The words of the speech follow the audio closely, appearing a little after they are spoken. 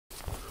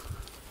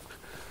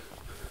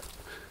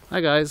Hi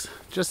guys,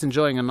 just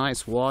enjoying a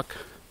nice walk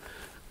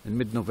in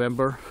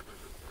mid-November.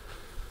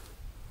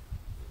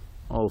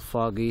 All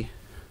foggy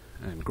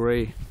and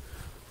grey,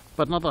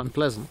 but not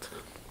unpleasant.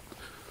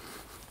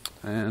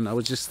 And I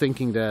was just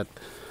thinking that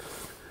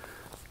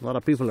a lot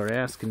of people are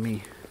asking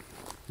me,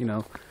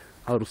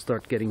 how to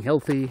start getting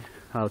healthy,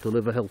 how to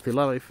live a healthy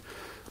life,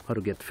 how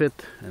to get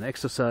fit and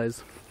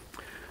exercise.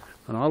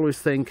 And I always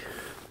think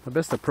the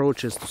best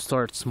approach is to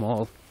start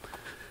small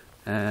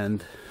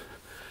and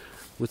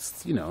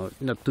with,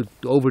 not to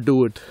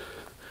overdo it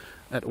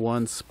at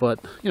once, but,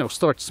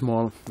 start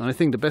small. And I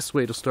think the best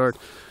way to start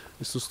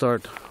is to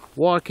start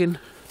walking.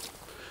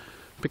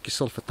 Pick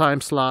yourself a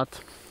time slot,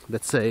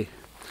 let's say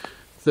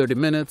 30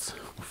 minutes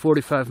or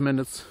 45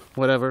 minutes,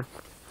 whatever.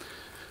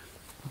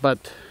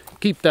 But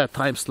keep that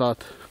time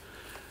slot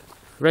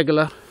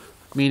regular,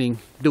 meaning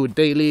do it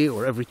daily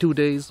or every 2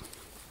 days.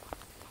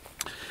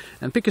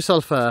 And pick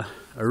yourself a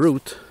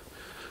route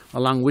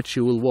along which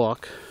you will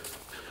walk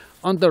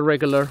on the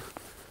regular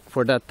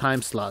for that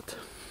time slot.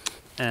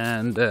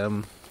 And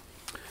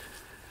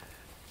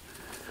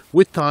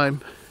with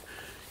time,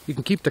 you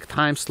can keep the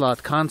time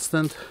slot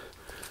constant,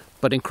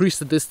 but increase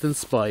the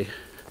distance by,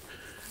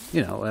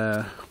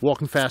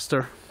 walking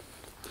faster.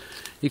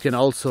 You can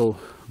also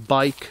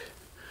bike,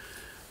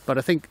 but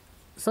I think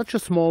such a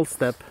small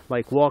step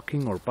like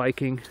walking or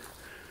biking,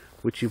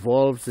 which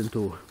evolves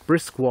into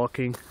brisk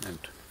walking and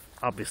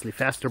obviously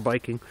faster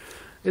biking,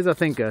 is I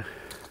think a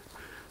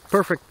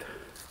perfect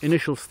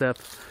initial step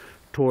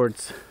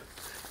towards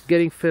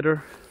getting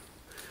fitter,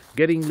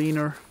 getting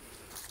leaner,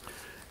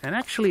 and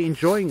actually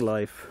enjoying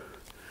life.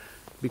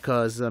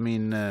 Because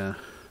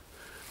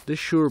this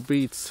sure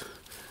beats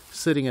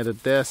sitting at a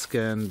desk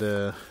and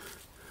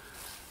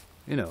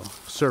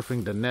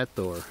surfing the net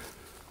or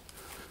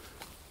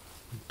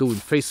doing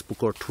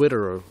Facebook or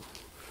Twitter or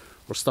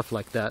stuff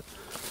like that.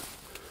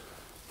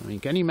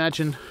 Can you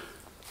imagine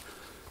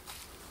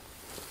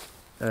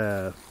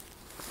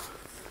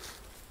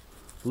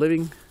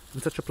living in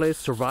such a place,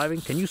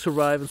 surviving? Can you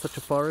survive in such a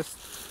forest?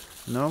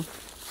 No?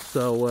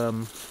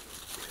 So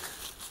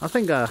I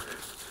think a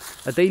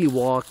daily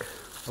walk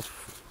of,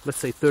 let's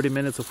say, 30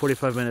 minutes or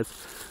 45 minutes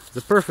is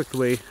the perfect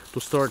way to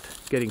start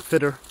getting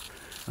fitter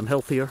and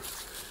healthier.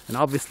 And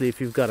obviously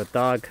if you've got a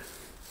dog,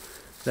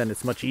 then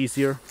it's much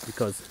easier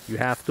because you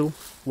have to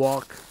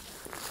walk.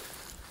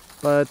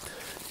 But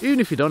even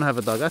if you don't have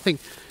a dog, I think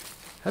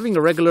having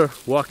a regular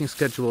walking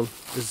schedule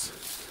is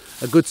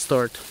a good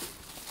start.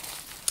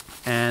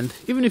 And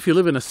even if you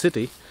live in a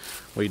city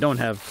where you don't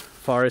have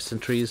forests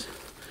and trees,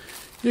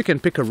 you can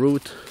pick a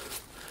route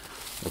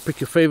or pick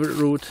your favorite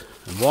route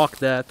and walk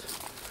that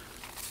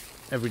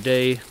every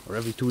day or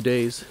every 2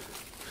 days.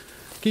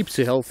 Keeps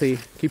you healthy,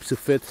 keeps you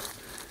fit,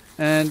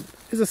 and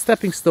is a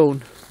stepping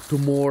stone to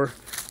more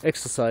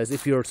exercise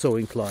if you're so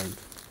inclined.